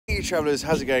Hey travellers,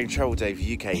 how's it going? Travel Dave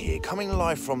UK here, coming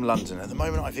live from London. At the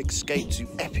moment I've escaped to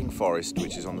Epping Forest,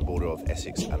 which is on the border of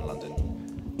Essex and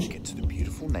London, to get to the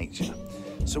beautiful nature.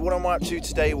 So what am I up to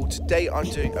today? Well, today I'm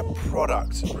doing a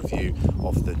product review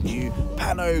of the new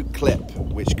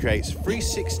PanoClip, which creates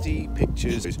 360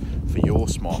 pictures for your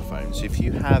smartphone. So if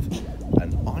you have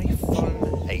an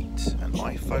iPhone 8, an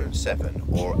iPhone 7,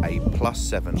 or a Plus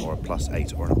 7 or a Plus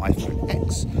 8 or an iPhone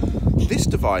X, this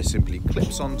device simply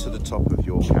clips onto the top of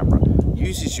your camera,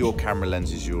 uses your camera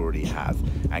lenses you already have,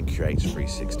 and creates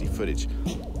 360 footage.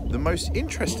 The most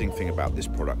interesting thing about this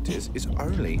product is it's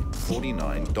only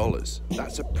 $49.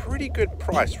 That's a pretty good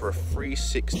price for a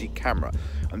 360 camera.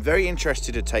 I'm very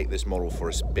interested to take this model for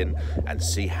a spin and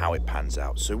see how it pans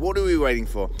out. So what are we waiting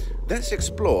for? Let's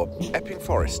explore Epping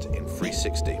Forest in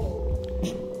 360.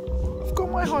 I've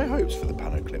got my high hopes for the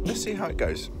PanoClip. Let's see how it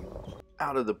goes.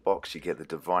 Out of the box you get the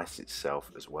device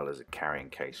itself as well as a carrying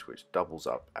case which doubles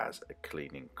up as a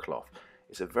cleaning cloth.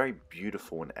 It's a very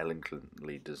beautiful and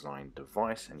elegantly designed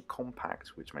device and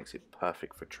compact, which makes it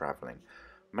perfect for traveling.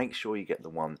 Make sure you get the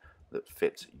one that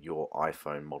fits your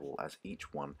iPhone model, as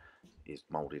each one is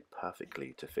molded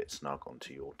perfectly to fit snug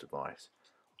onto your device.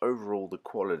 Overall, the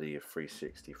quality of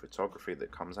 360 photography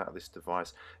that comes out of this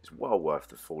device is well worth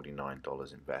the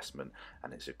 $49 investment,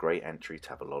 and it's a great entry to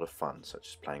have a lot of fun, such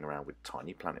as playing around with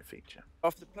Tiny Planet feature.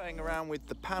 After playing around with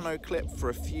the PanoClip for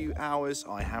a few hours,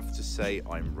 I have to say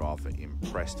I'm rather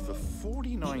impressed. For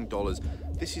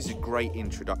 $49, this is a great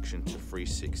introduction to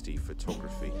 360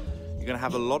 photography. You're going to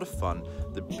have a lot of fun.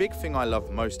 The big thing I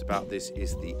love most about this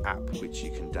is the app, which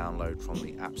you can download from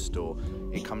the App Store.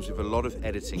 It comes with a lot of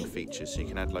editing features, so you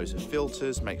can add loads of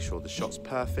filters, make sure the shot's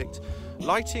perfect.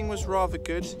 Lighting was rather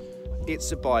good.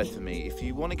 It's a buy for me. If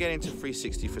you want to get into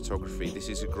 360 photography, this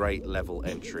is a great level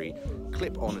entry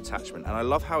clip-on attachment, and I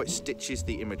love how it stitches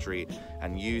the imagery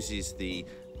and uses the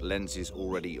lenses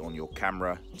already on your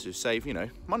camera to save,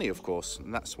 money, of course,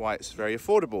 and that's why it's very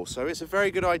affordable. So it's a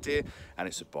very good idea and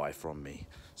it's a buy from me.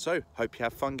 So hope you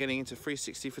have fun getting into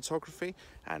 360 photography,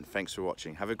 and thanks for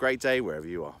watching. Have a great day wherever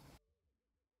you are.